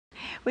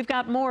We've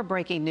got more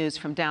breaking news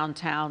from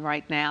downtown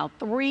right now.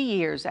 3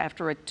 years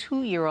after a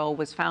 2-year-old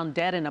was found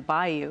dead in a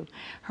bayou,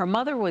 her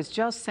mother was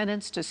just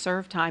sentenced to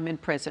serve time in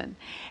prison.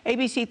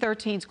 ABC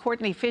 13's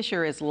Courtney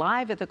Fisher is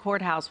live at the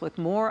courthouse with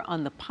more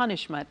on the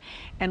punishment.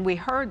 And we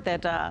heard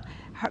that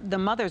the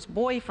mother's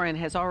boyfriend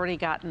has already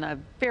gotten a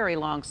very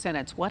long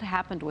sentence. What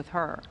happened with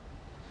her?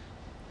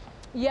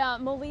 Yeah,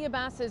 Maliyah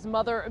Bass's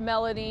mother,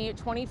 Melanie,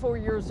 24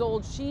 years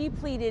old, she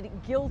pleaded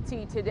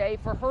guilty today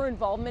for her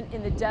involvement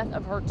in the death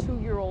of her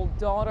 2-year-old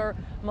daughter,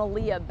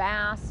 Maliyah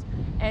Bass,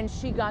 and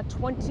she got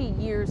 20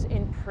 years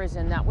in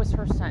prison. That was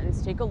her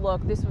sentence. Take a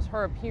look. This was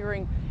her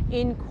appearing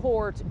in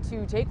court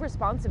to take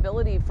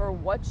responsibility for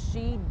what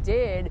she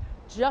did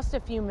just a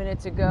few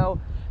minutes ago.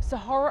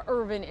 Sahara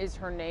Ervin is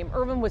her name.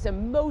 Ervin was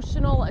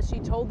emotional as she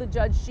told the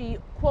judge she,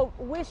 quote,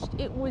 wished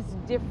it was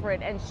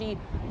different and she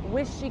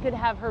wished she could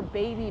have her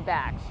baby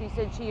back. She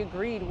said she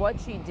agreed what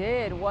she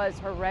did was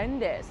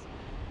horrendous.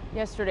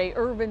 Yesterday,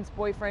 Ervin's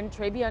boyfriend,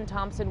 Travion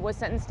Thompson, was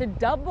sentenced to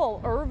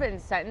double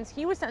Ervin's sentence.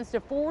 He was sentenced to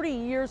 40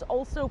 years,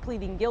 also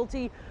pleading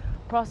guilty.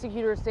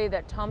 Prosecutors say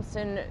that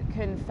Thompson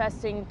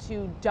confessing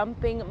to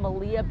dumping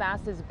Maliyah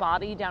Bass's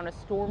body down a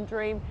storm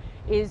drain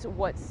is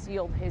what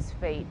sealed his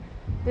fate.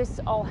 This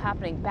all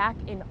happening back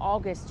in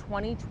August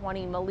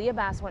 2020. Maliyah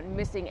Bass went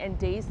missing and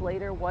days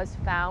later was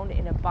found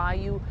in a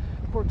bayou.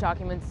 Court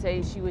documents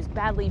say she was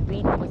badly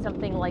beaten with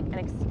something like an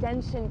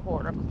extension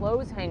cord or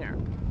clothes hanger.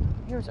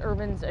 Here's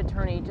Ervin's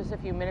attorney just a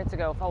few minutes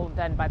ago, followed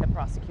then by the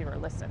prosecutor.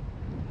 Listen.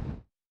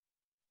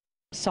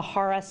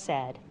 Sahara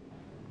said,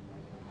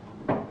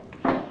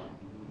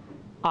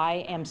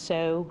 "I am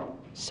so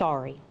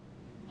sorry.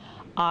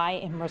 I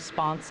am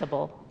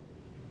responsible.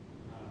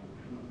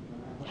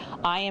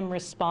 I am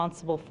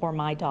responsible for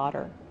my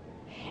daughter,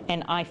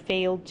 and I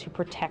failed to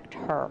protect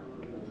her."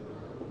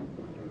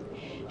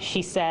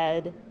 She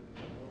said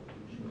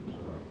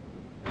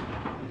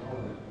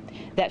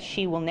that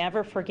she will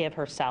never forgive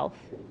herself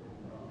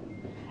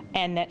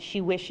and that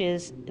she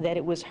wishes that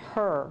it was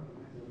her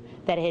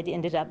that had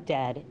ended up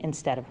dead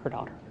instead of her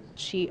daughter.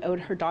 She owed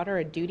her daughter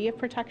a duty of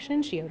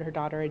protection. She owed her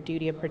daughter a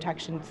duty of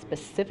protection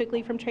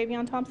specifically from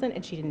Travion Thompson,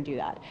 and she didn't do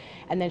that.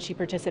 And then she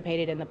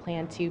participated in the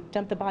plan to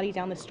dump the body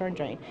down the storm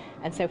drain.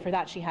 And so for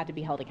that, she had to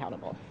be held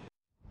accountable.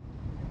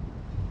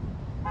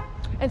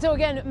 And so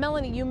again,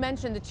 Melanie, you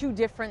mentioned the two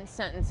different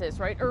sentences,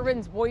 right?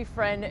 Ervin's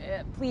boyfriend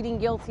pleading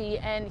guilty,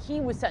 and he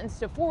was sentenced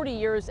to 40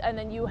 years. And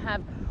then you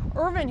have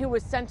Ervin, who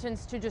was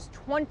sentenced to just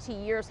 20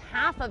 years,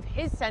 half of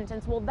his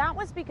sentence. Well, that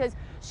was because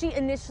she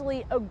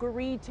initially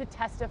agreed to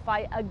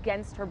testify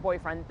against her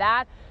boyfriend.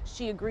 That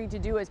she agreed to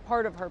do as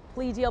part of her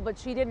plea deal, but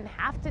she didn't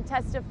have to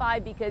testify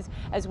because,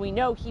 as we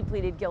know, he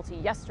pleaded guilty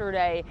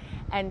yesterday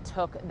and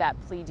took that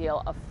plea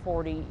deal of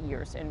 40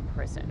 years in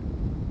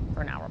prison.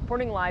 For now,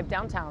 reporting live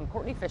downtown,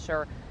 Courtney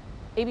Fisher,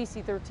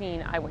 ABC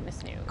 13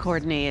 Eyewitness News.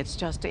 Courtney, it's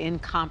just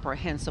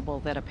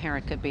incomprehensible that a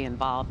parent could be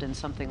involved in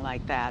something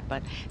like that.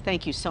 But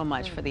thank you so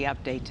much for the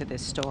update to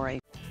this story.